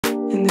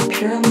in the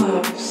pure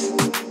loves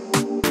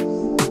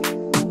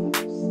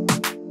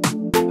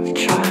of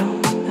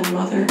child and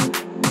mother,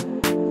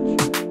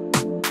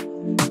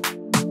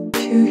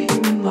 two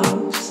human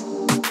loves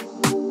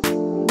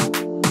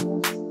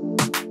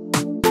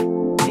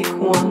make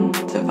one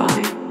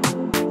divine.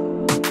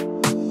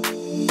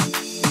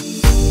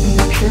 In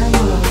the pure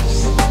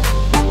loves of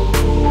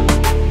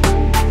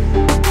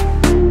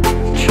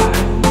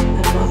child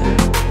and mother,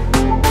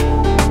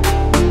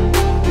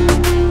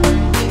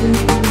 two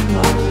human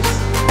loves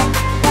make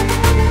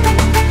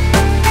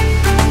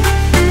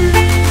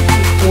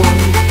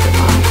one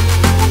divine.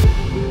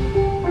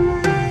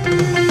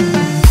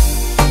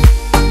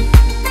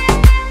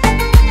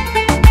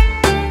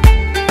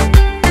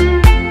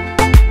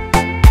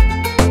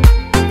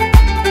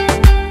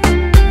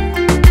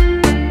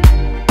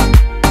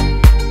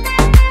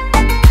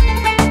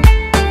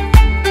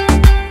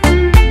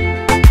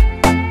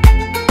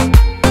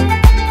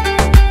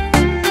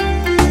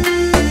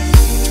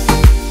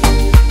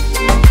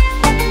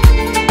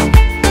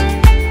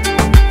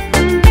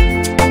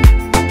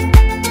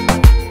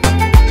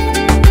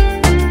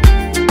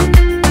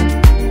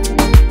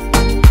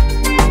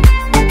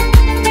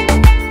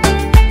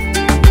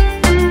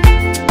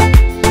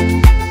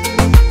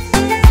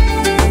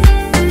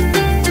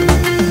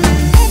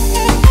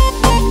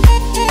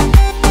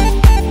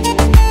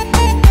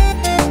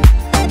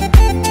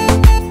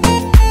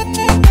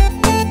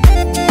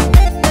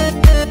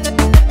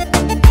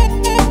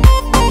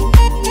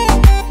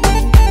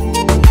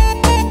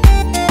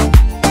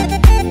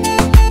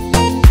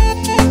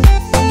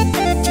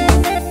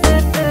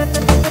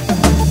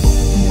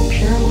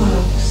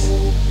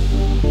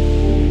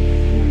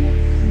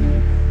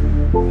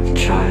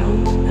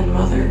 Child and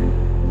mother,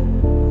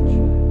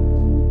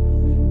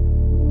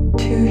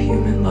 two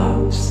human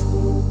loves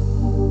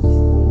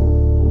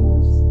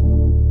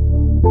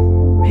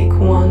make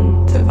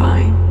one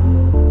divine.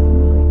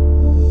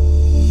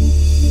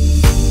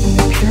 In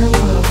the pure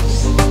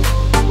loves of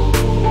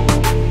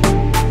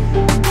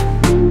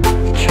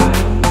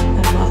child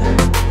and mother,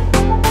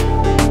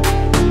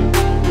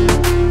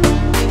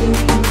 two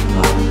human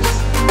loves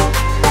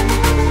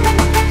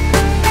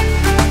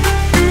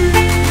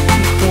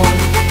make one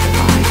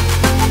divine.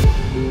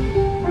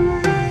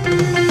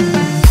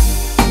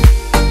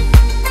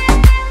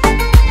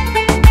 In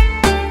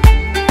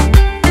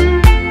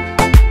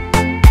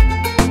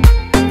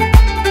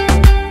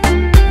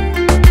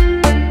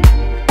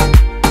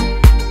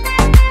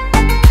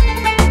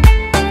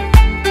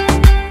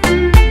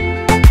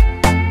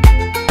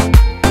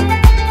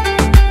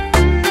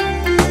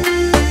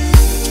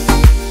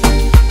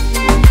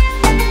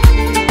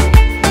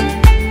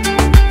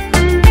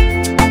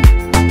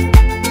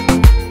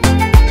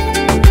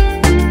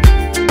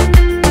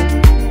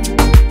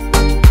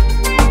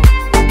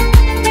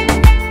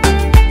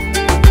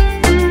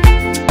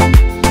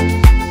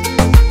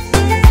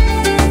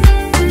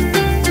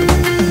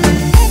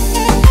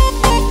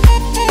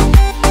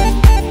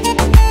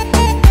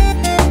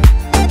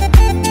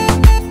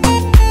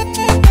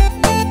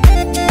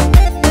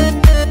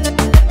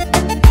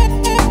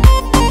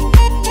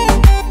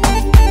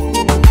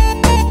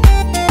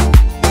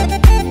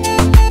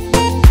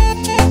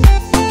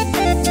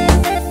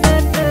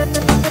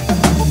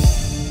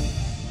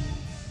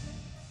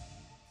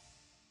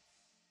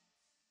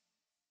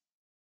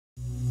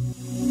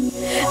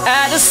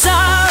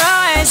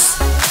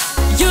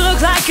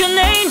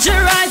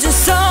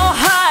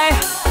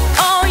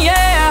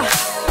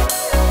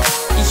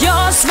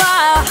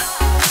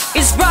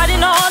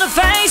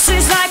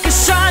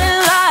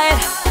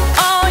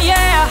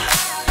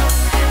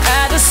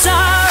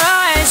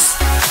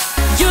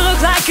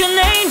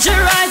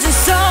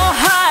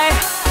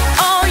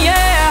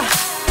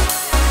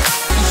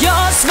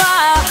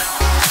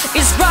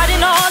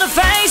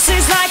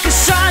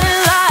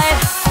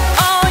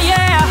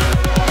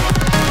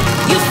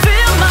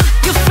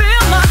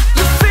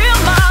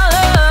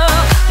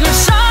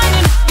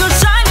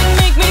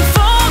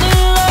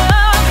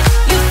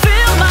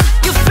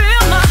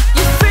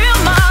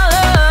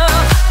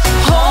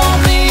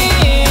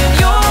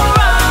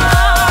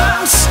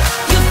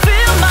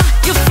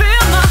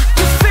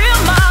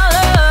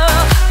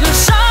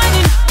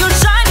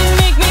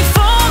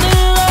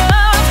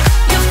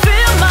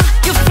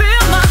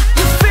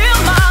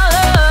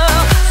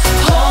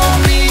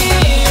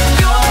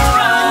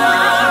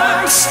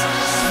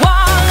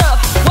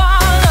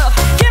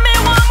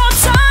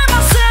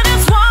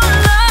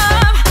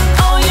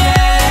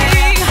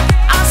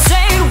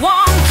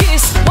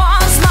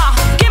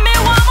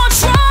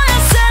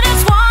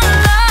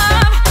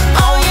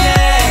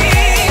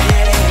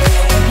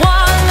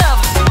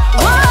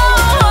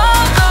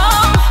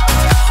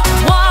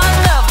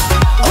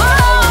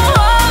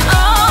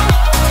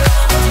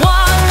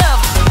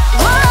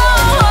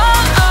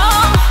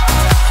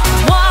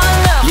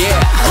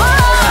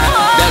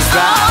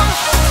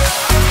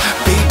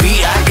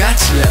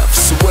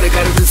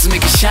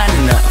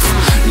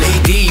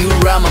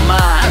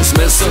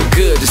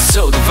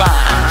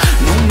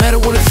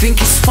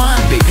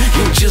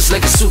just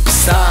like a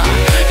superstar.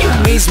 You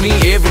amaze me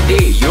every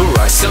day, your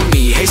eyes on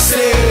me. Hey,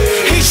 say,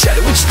 hey, shout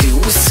it, what you do,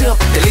 what's up?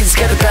 The ladies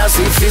got a bounce,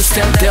 they feel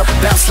stand up.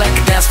 Bounce like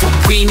a dance for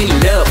queen in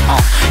love,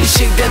 you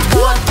shake that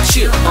what,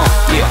 chill,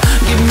 yeah.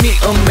 Give me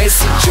a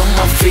message on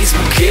my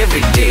Facebook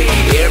every day.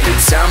 Every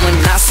time when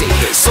I say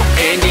hey, so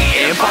Andy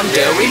and I'm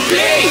the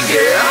replay,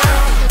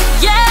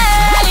 girl.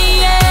 Yeah.